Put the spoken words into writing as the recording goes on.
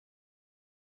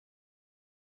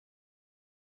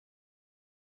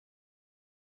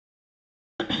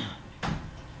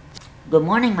Good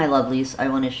morning, my lovelies. I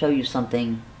want to show you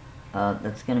something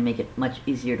that's going to make it much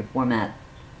easier to format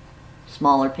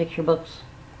smaller picture books,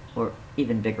 or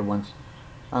even bigger ones,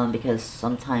 because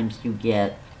sometimes you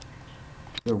get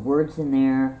your words in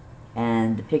there,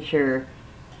 and the picture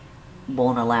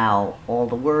won't allow all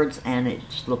the words, and it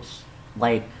just looks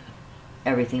like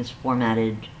everything's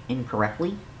formatted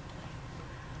incorrectly.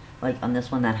 Like on this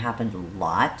one, that happened a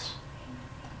lot.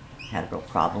 Had a real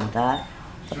problem with that.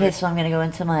 Okay, so I'm going to go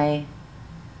into my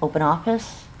Open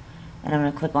Office, and I'm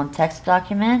going to click on Text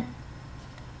Document,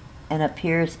 and up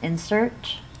here is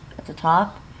Insert at the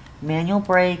top, Manual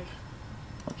Break,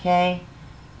 okay,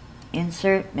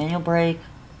 Insert, Manual Break,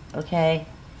 okay,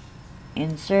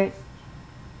 Insert,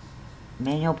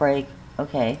 Manual Break,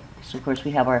 okay. So of course we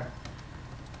have our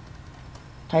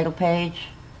title page,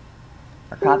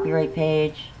 our copyright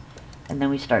page, and then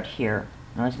we start here.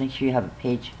 Now let's make sure you have a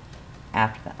page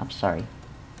after that. I'm sorry,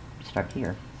 start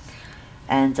here.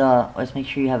 And let's make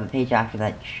sure you have a page after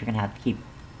that. You're going to have to keep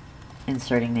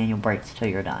inserting manual breaks till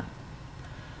you're done.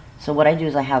 So what I do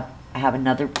is I have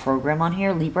another program on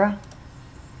here, Libra.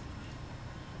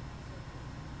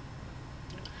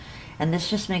 And this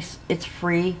just makes, it's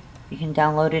free. You can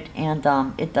download it, and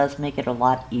it does make it a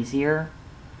lot easier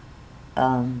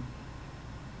to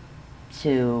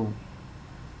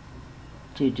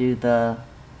do the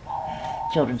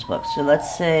children's books. So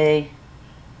let's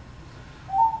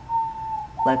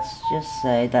just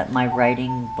say that my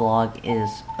writing blog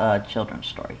is a children's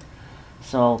story.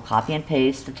 So copy and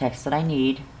paste the text that I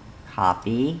need,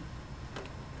 copy,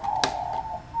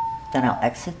 then I'll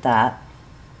exit that,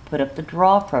 put up the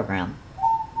draw program.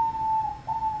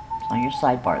 It's on your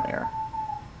sidebar there.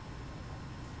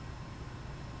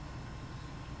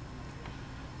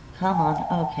 Come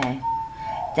on, okay.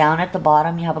 Down at the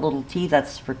bottom you have a little T,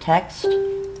 that's for text.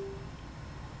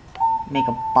 Make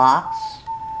a box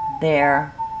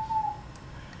there,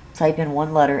 type in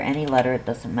one letter, any letter, it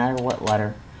doesn't matter what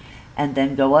letter, and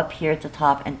then go up here at the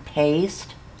top and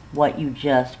paste what you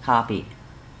just copied.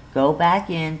 Go back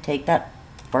in, take that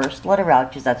first letter out,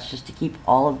 because that's just to keep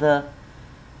all of the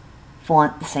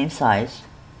font the same size.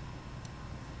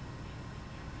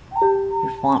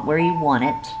 Your font where you want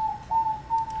it.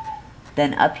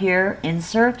 Then up here,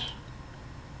 insert,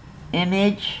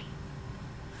 image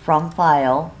from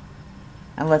file,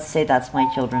 and let's say that's my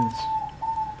children's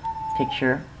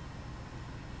picture.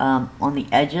 On the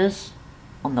edges,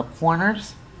 on the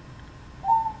corners,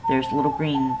 there's little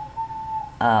green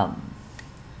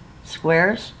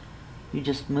squares. You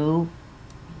just move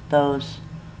those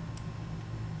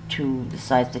to the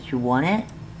size that you want it.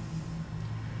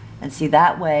 And see,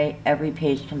 that way every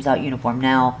page comes out uniform.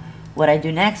 Now, what I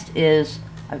do next is,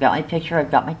 I've got my picture,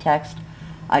 I've got my text.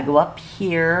 I go up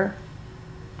here,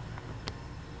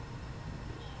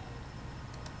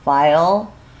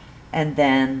 File, and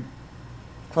then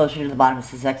closer to the bottom it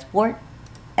says Export,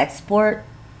 Export,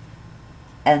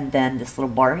 and then this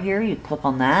little bar here, you click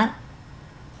on that,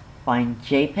 find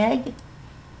JPEG,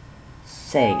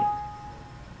 save.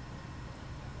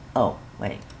 Oh,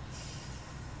 wait.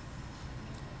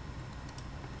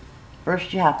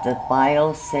 First you have to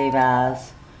File, Save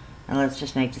As, and let's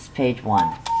just make this page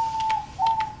 1.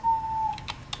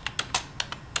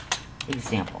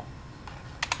 Example.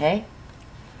 Okay?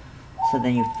 So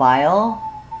then you File,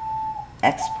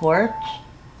 Export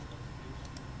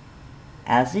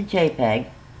as a JPEG,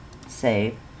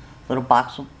 save. Little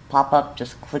box will pop up,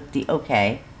 just click the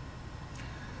OK.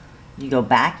 You go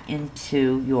back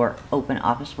into your Open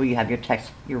Office where you have your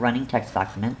text, your running text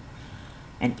document,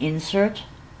 and insert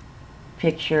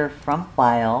picture from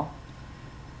file,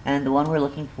 and the one we're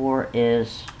looking for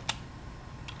is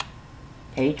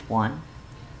page 1.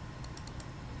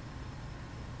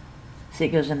 See, it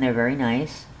goes in there very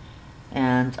nice.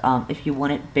 And if you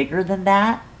want it bigger than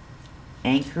that,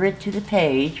 anchor it to the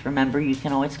page. Remember, you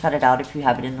can always cut it out if you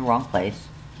have it in the wrong place.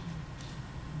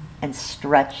 And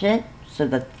stretch it so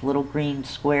that the little green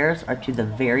squares are to the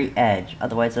very edge.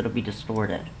 Otherwise, it'll be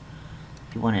distorted.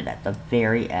 If you want it at the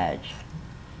very edge.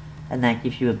 And that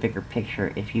gives you a bigger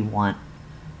picture if you want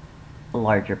a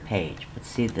larger page. But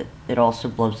see that it also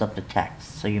blows up the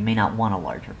text, so you may not want a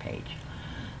larger page.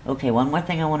 Okay, one more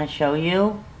thing I want to show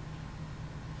you.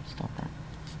 Stop that.